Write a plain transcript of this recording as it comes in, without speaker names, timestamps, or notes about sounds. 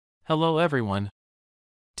Hello everyone.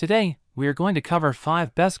 Today, we are going to cover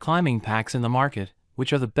 5 best climbing packs in the market,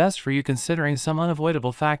 which are the best for you considering some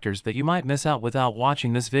unavoidable factors that you might miss out without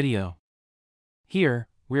watching this video. Here,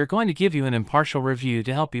 we are going to give you an impartial review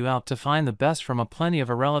to help you out to find the best from a plenty of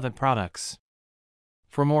irrelevant products.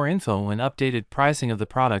 For more info and updated pricing of the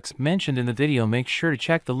products mentioned in the video, make sure to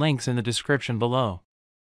check the links in the description below.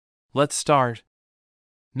 Let's start.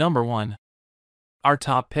 Number 1. Our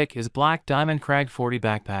top pick is Black Diamond Crag 40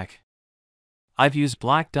 Backpack. I've used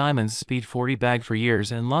Black Diamond's Speed 40 bag for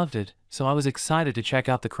years and loved it, so I was excited to check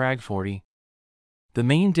out the Crag 40. The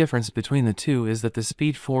main difference between the two is that the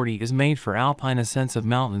Speed 40 is made for alpine ascents of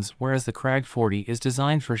mountains, whereas the Crag 40 is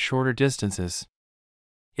designed for shorter distances.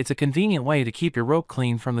 It's a convenient way to keep your rope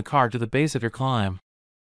clean from the car to the base of your climb.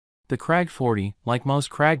 The Crag 40, like most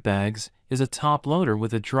Crag bags, is a top loader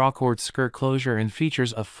with a drawcord skirt closure and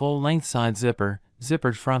features a full-length side zipper,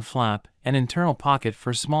 zippered front flap, and internal pocket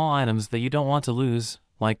for small items that you don't want to lose,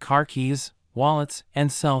 like car keys, wallets,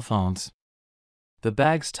 and cell phones. The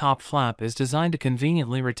bag's top flap is designed to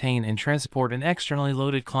conveniently retain and transport an externally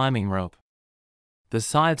loaded climbing rope. The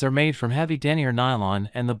sides are made from heavy denier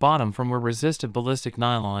nylon and the bottom from wear-resistant ballistic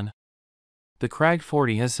nylon. The Crag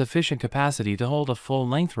 40 has sufficient capacity to hold a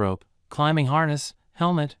full-length rope, climbing harness,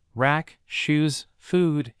 helmet, rack, shoes,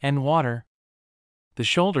 food, and water. The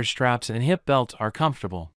shoulder straps and hip belt are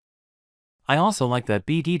comfortable. I also like that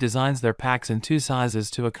BD designs their packs in 2 sizes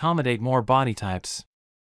to accommodate more body types.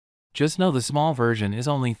 Just know the small version is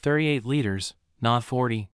only 38 liters, not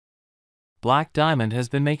 40. Black Diamond has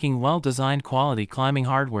been making well-designed quality climbing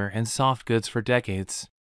hardware and soft goods for decades.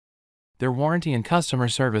 Their warranty and customer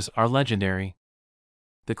service are legendary.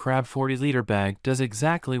 The Crag 40-liter bag does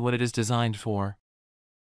exactly what it is designed for.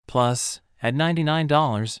 Plus, at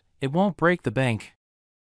 $99, it won't break the bank.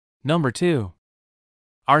 Number 2.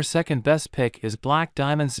 Our second best pick is Black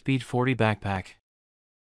Diamond Speed 40 Backpack.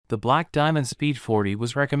 The Black Diamond Speed 40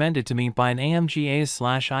 was recommended to me by an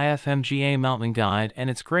AMGA/IFMGA mountain guide,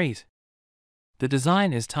 and it's great. The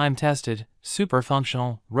design is time-tested, super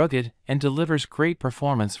functional, rugged, and delivers great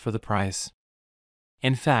performance for the price.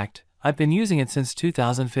 In fact, I've been using it since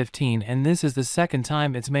 2015 and this is the second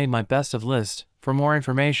time it's made my best of list. For more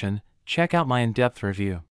information, check out my in-depth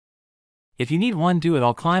review. If you need one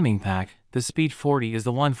do-it-all climbing pack, the Speed 40 is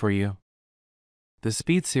the one for you. The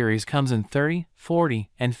Speed series comes in 30, 40,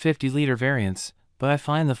 and 50-liter variants, but I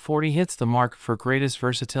find the 40 hits the mark for greatest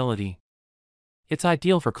versatility. It's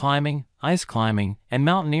ideal for climbing, ice climbing, and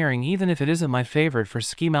mountaineering, even if it isn't my favorite for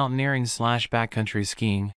ski mountaineering/backcountry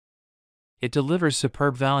skiing. It delivers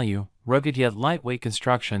superb value, rugged yet lightweight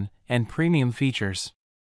construction, and premium features.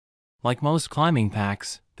 Like most climbing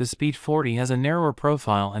packs, the Speed 40 has a narrower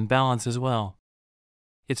profile and balance as well.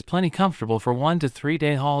 It's plenty comfortable for 1 to 3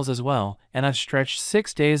 day hauls as well, and I've stretched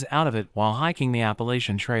 6 days out of it while hiking the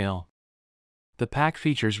Appalachian Trail. The pack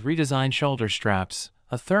features redesigned shoulder straps,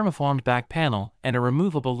 a thermoformed back panel, and a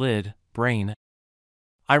removable lid, brain.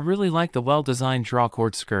 I really like the well-designed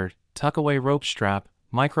drawcord skirt, tuck-away rope strap,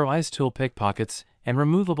 micro ice tool pick pockets, and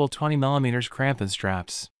removable 20mm crampon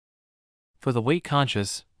straps. For the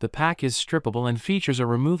weight-conscious, the pack is strippable and features a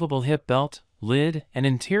removable hip belt, lid, and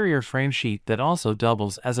interior frame sheet that also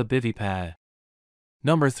doubles as a bivy pad.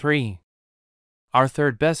 Number 3. Our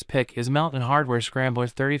third best pick is Mountain Hardwear Scrambler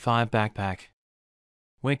 35 Backpack.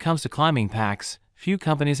 When it comes to climbing packs, few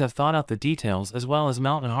companies have thought out the details as well as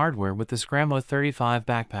Mountain Hardwear with the Scrambler 35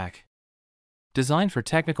 Backpack. Designed for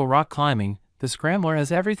technical rock climbing, the Scrambler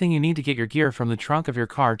has everything you need to get your gear from the trunk of your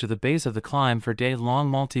car to the base of the climb for day-long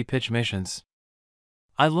multi-pitch missions.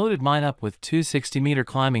 I loaded mine up with 2 60-meter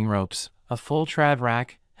climbing ropes, a full trad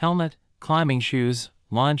rack, helmet, climbing shoes,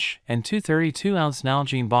 lunch, and 2 32-ounce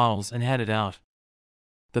Nalgene bottles and headed out.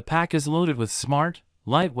 The pack is loaded with smart,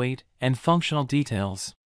 lightweight, and functional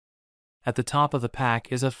details. At the top of the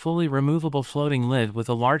pack is a fully removable floating lid with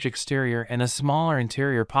a large exterior and a smaller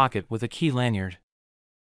interior pocket with a key lanyard.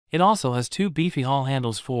 It also has 2 beefy haul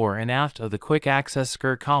handles fore and aft of the quick access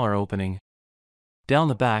skirt collar opening. Down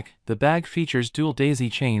the back, the bag features dual daisy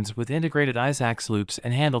chains with integrated ice axe loops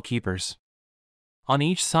and handle keepers. On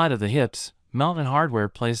each side of the hips, Mountain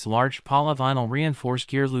Hardwear placed large polyvinyl reinforced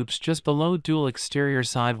gear loops just below dual exterior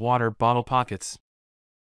side water bottle pockets.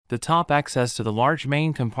 The top access to the large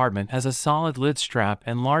main compartment has a solid lid strap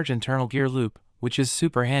and large internal gear loop, which is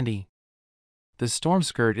super handy. The storm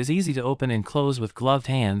skirt is easy to open and close with gloved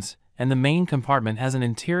hands, and the main compartment has an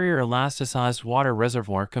interior elasticized water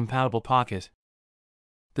reservoir compatible pocket.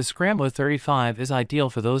 The Scrambler 35 is ideal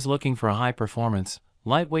for those looking for a high-performance,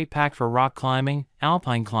 lightweight pack for rock climbing,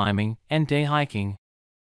 alpine climbing, and day hiking.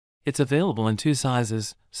 It's available in 2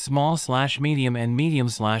 sizes, small/medium and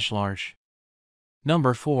medium/large.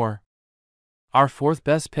 Number 4. Our fourth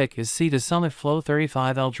best pick is Sea to Summit Flow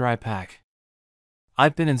 35L Drypack.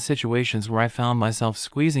 I've been in situations where I found myself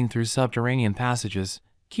squeezing through subterranean passages,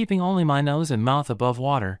 keeping only my nose and mouth above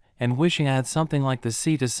water, and wishing I had something like the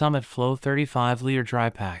Sea to Summit Flow 35L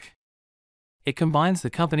Drypack. It combines the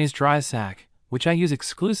company's dry sack, which I use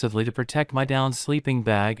exclusively to protect my down sleeping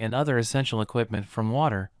bag and other essential equipment from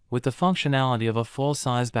water, with the functionality of a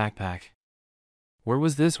full-size backpack. Where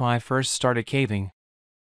was this when I first started caving?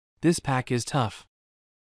 This pack is tough.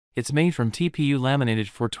 It's made from TPU laminated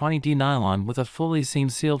 420D nylon with a fully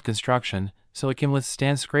seam-sealed construction, so it can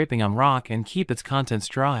withstand scraping on rock and keep its contents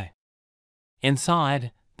dry.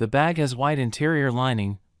 Inside, the bag has white interior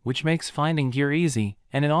lining, which makes finding gear easy,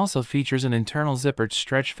 and it also features an internal zippered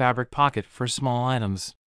stretch fabric pocket for small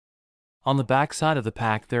items. On the back side of the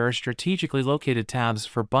pack there are strategically located tabs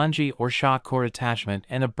for bungee or shock cord attachment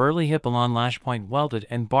and a burly Hipalon lash point welded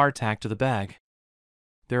and bar tacked to the bag.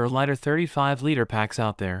 There are lighter 35-liter packs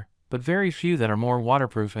out there, but very few that are more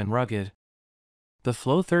waterproof and rugged. The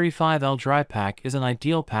Flow 35L Drypack is an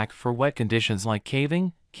ideal pack for wet conditions like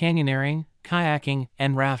caving, canyoneering, kayaking,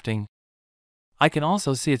 and rafting. I can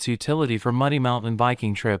also see its utility for muddy mountain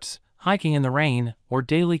biking trips, hiking in the rain, or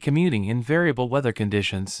daily commuting in variable weather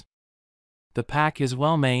conditions. The pack is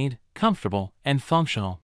well made, comfortable, and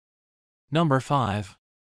functional. Number 5.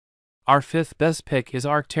 Our fifth best pick is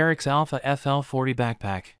Arc'teryx Alpha FL40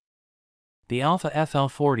 Backpack. The Alpha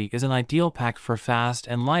FL40 is an ideal pack for fast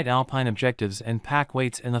and light alpine objectives and pack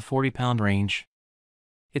weights in the 40-pound range.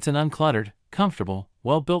 It's an uncluttered, comfortable,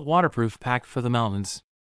 well-built waterproof pack for the mountains.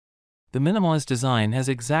 The minimalist design has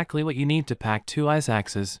exactly what you need to pack 2 ice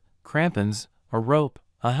axes, crampons, a rope,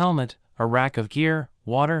 a helmet, a rack of gear,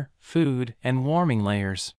 water, food, and warming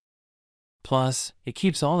layers. Plus, it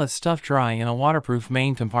keeps all that stuff dry in a waterproof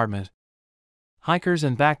main compartment. Hikers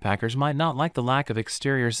and backpackers might not like the lack of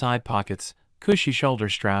exterior side pockets, cushy shoulder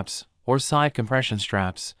straps, or side compression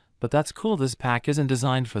straps, but that's cool. This pack isn't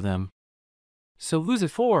designed for them. So who's it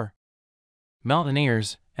for?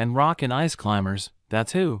 Mountaineers and rock and ice climbers,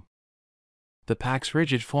 that's who. The pack's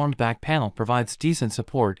rigid formed back panel provides decent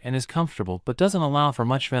support and is comfortable but doesn't allow for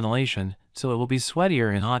much ventilation, so it will be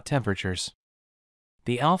sweatier in hot temperatures.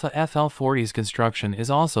 The Alpha FL40's construction is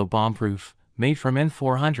also bomb-proof, made from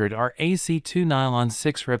N400R AC2 nylon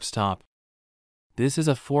 6 ripstop. This is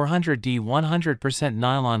a 400D 100%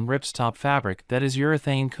 nylon ripstop fabric that is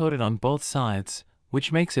urethane coated on both sides,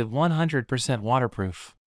 which makes it 100%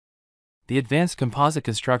 waterproof. The advanced composite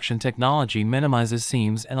construction technology minimizes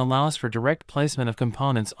seams and allows for direct placement of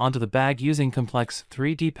components onto the bag using complex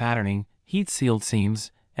 3D patterning, heat-sealed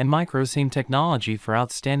seams, and micro-seam technology for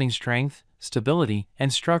outstanding strength, stability,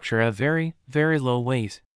 and structure at very, very low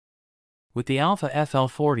weight. With the Alpha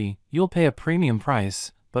FL40, you'll pay a premium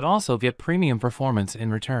price, but also get premium performance in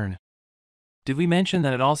return. Did we mention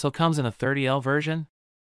that it also comes in a 30L version?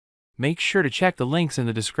 Make sure to check the links in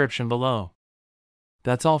the description below.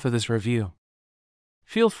 That's all for this review.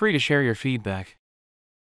 Feel free to share your feedback.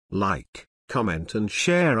 Like, comment and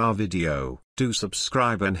share our video. Do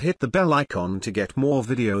subscribe and hit the bell icon to get more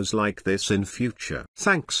videos like this in future.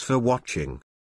 Thanks for watching.